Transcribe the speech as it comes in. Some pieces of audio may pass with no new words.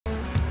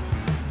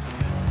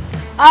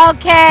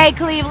Okay,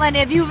 Cleveland,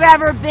 if you've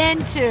ever been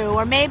to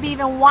or maybe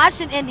even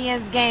watched an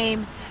Indians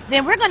game,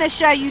 then we're going to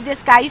show you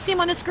this guy. You see him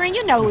on the screen?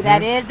 You know who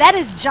that is. That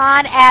is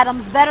John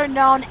Adams, better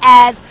known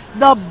as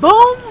the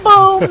Boom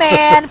Boom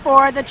Man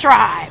for the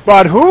Tribe.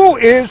 But who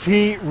is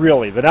he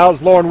really? The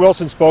Now's Lauren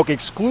Wilson spoke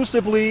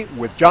exclusively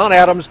with John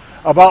Adams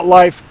about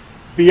life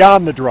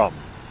beyond the drum.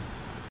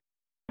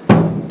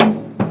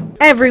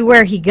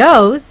 Everywhere he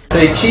goes,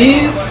 say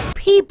cheese.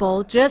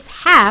 People just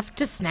have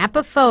to snap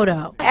a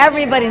photo.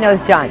 Everybody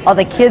knows John. All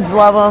the kids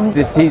love him.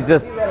 He's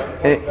just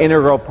an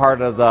integral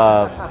part of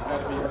the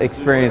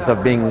experience of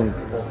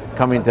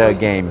coming to a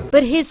game.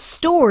 But his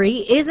story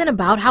isn't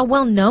about how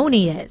well known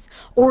he is,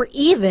 or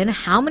even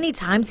how many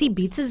times he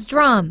beats his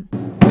drum.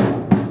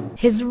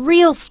 His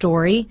real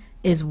story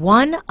is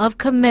one of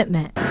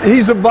commitment.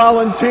 He's a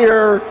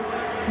volunteer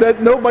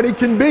that nobody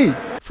can beat.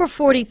 For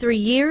 43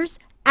 years,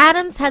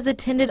 Adams has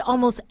attended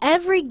almost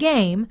every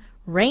game,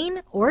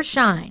 rain or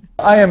shine.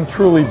 I am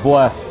truly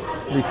blessed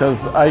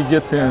because I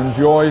get to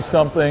enjoy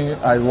something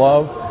I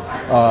love,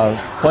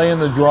 playing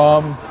the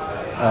drum,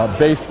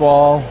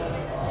 baseball,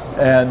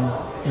 and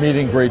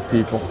meeting great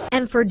people.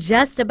 And for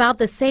just about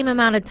the same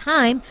amount of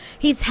time,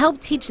 he's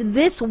helped teach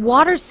this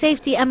water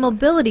safety and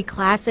mobility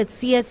class at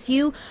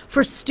CSU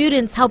for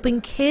students helping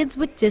kids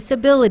with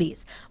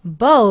disabilities,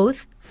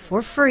 both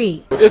for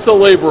free. It's a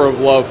labor of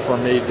love for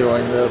me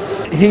doing this.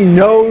 He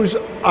knows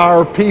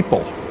our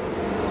people,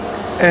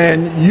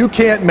 and you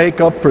can't make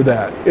up for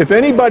that. If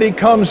anybody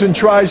comes and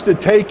tries to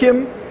take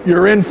him,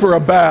 you're in for a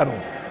battle.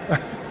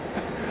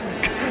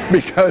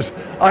 Because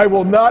I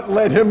will not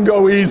let him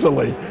go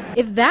easily.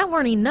 If that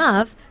weren't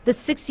enough, the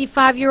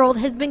 65-year-old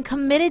has been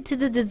committed to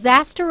the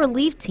disaster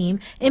relief team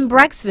in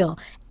Brecksville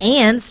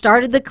and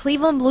started the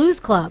Cleveland Blues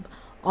Club.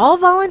 All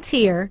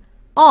volunteer,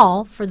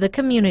 all for the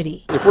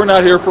community. If we're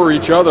not here for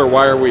each other,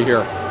 why are we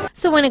here?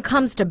 So when it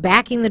comes to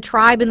backing the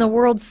Tribe in the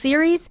World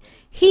Series,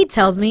 he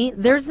tells me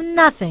there's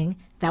nothing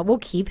that will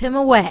keep him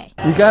away.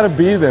 You got to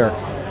be there.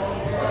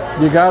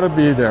 You got to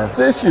be there.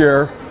 This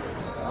year,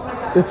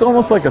 it's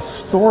almost like a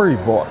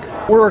storybook.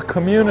 We're a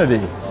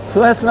community,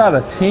 so that's not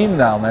a team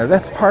down there.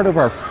 That's part of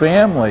our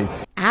family.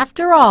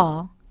 After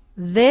all,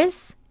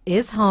 this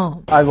is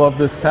home. I love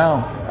this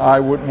town. I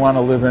wouldn't want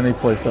to live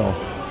anyplace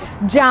else.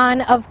 John,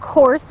 of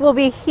course, will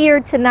be here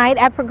tonight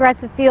at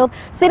Progressive Field,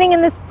 sitting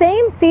in the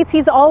same seats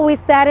he's always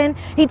sat in.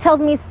 He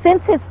tells me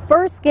since his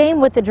first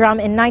game with the drum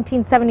in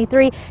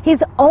 1973,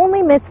 he's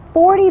only missed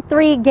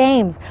 43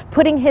 games,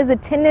 putting his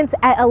attendance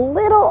at a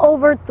little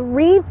over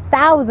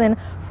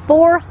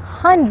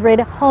 3,400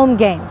 home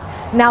games.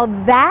 Now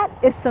that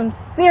is some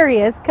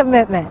serious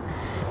commitment.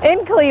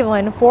 In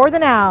Cleveland, for the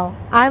Now,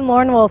 I'm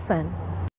Lauren Wilson.